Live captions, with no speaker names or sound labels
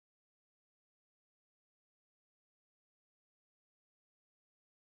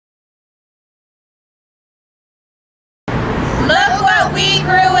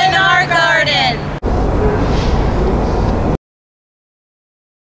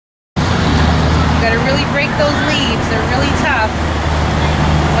gotta really break those leaves. They're really tough.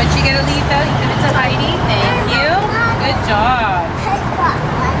 Once you get a leaf out, you give it to Heidi. Thank you. Good job.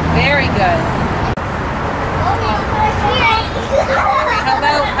 Very good.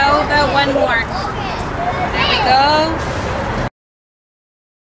 How about one more? There we go.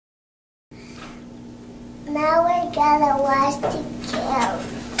 Now we're gonna wash the kale.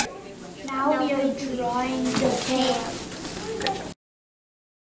 Now we are drawing the kale.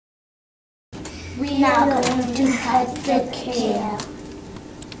 We are going to cut the kale.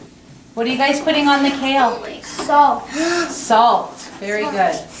 What are you guys putting on the kale? Salt. Salt. Very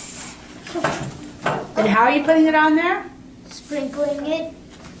good. And how are you putting it on there? Sprinkling it.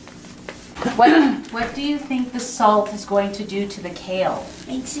 What do you think the salt is going to do to the kale?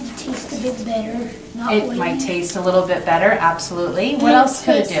 Makes it taste a bit better. It might taste a little bit better, absolutely. What else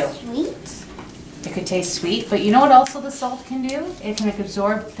could it do? Sweet. It could taste sweet, but you know what also the salt can do? It can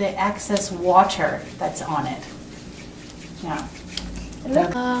absorb the excess water that's on it. Yeah.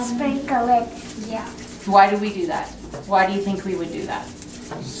 Look, sprinkle it. Yeah. Why do we do that? Why do you think we would do that?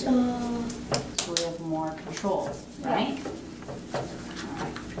 So we have more control, right? Alright.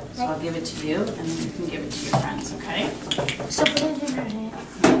 So I'll give it to you, and then you can give it to your friends, okay? So put it in her hand.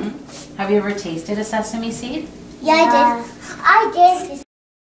 Have you ever tasted a sesame seed? Yeah, I did.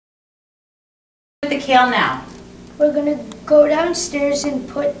 The kale now. We're gonna go downstairs and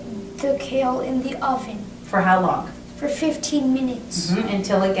put the kale in the oven For how long? for 15 minutes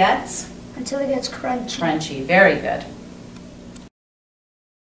Until it gets until it gets crunchy. crunchy. Very good.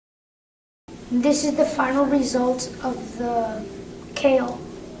 This is the final result of the kale.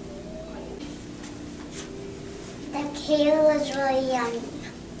 The kale is really yummy.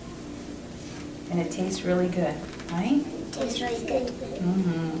 And it tastes really good, right? It tastes really good.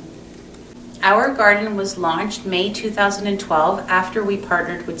 Our garden was launched May 2012 after we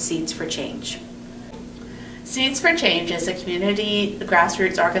partnered with Seeds for Change. Seeds for Change is a community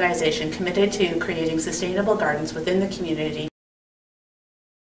grassroots organization committed to creating sustainable gardens within the community